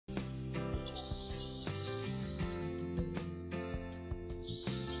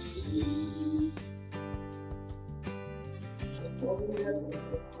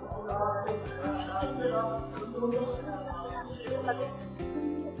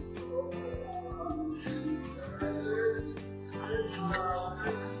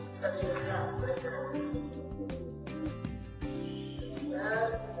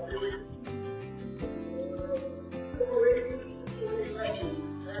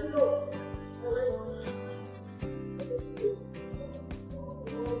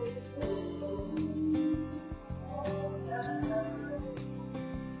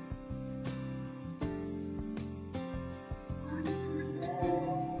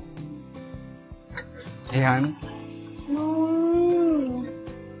Hey, hon.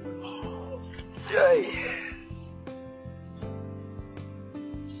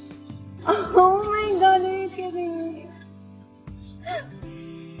 Oh my God, are you kidding me?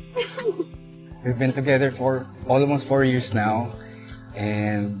 We've been together for almost 4 years now,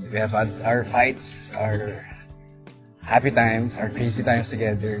 and we have had our fights, our happy times, our crazy times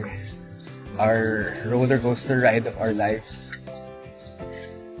together, our roller coaster ride of our life.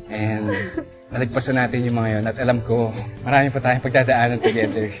 And nalagpasan natin yung mga yun at alam ko, marami pa tayong pagdadaanan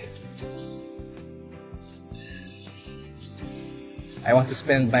together. I want to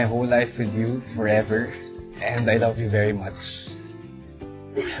spend my whole life with you forever, and I love you very much.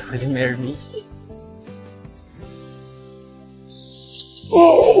 Will you marry me?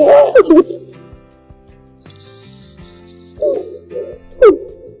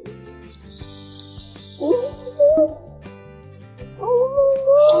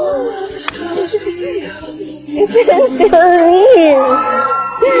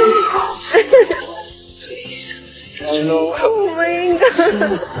 Oh no. Oh my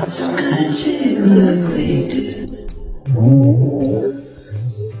God. Nakakaloka kayo.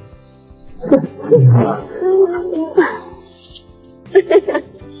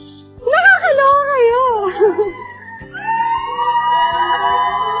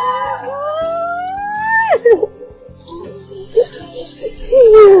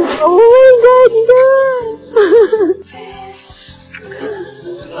 Oh my God,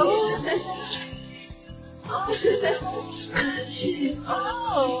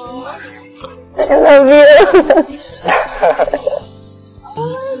 I love you. Oh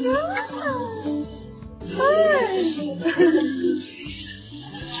my God.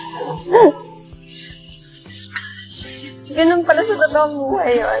 Ganun pala sa totoong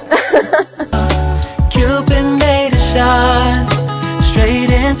buhay yun. Cupid made a shot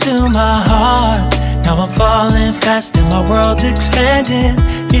straight into my heart. Now I'm falling fast and my world's expanding.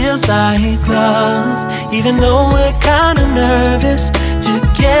 Feels like love, even though we're kinda nervous.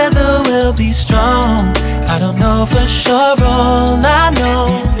 Together we'll be strong. I don't know for sure, all I know.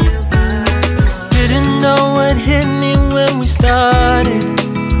 Didn't know what hit me when we started.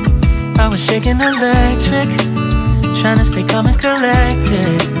 I was shaking electric, trying to stay calm and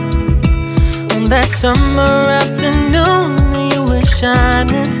collected. On that summer afternoon, you were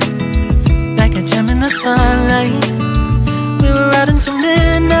shining like a gem in the sunlight. We were out until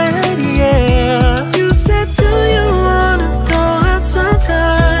midnight, yeah. You said, do you wanna go out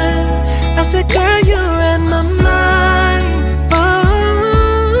sometime? I said, girl, you read my mind.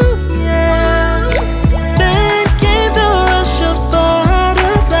 Oh, yeah. Then came the rush of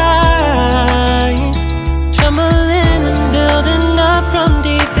butterflies, trembling and building up from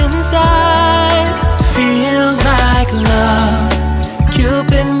deep inside. Feels like love.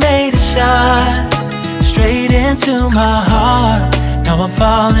 Cupid made a shot straight into my heart. Now I'm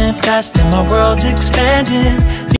falling fast and my world's expanding.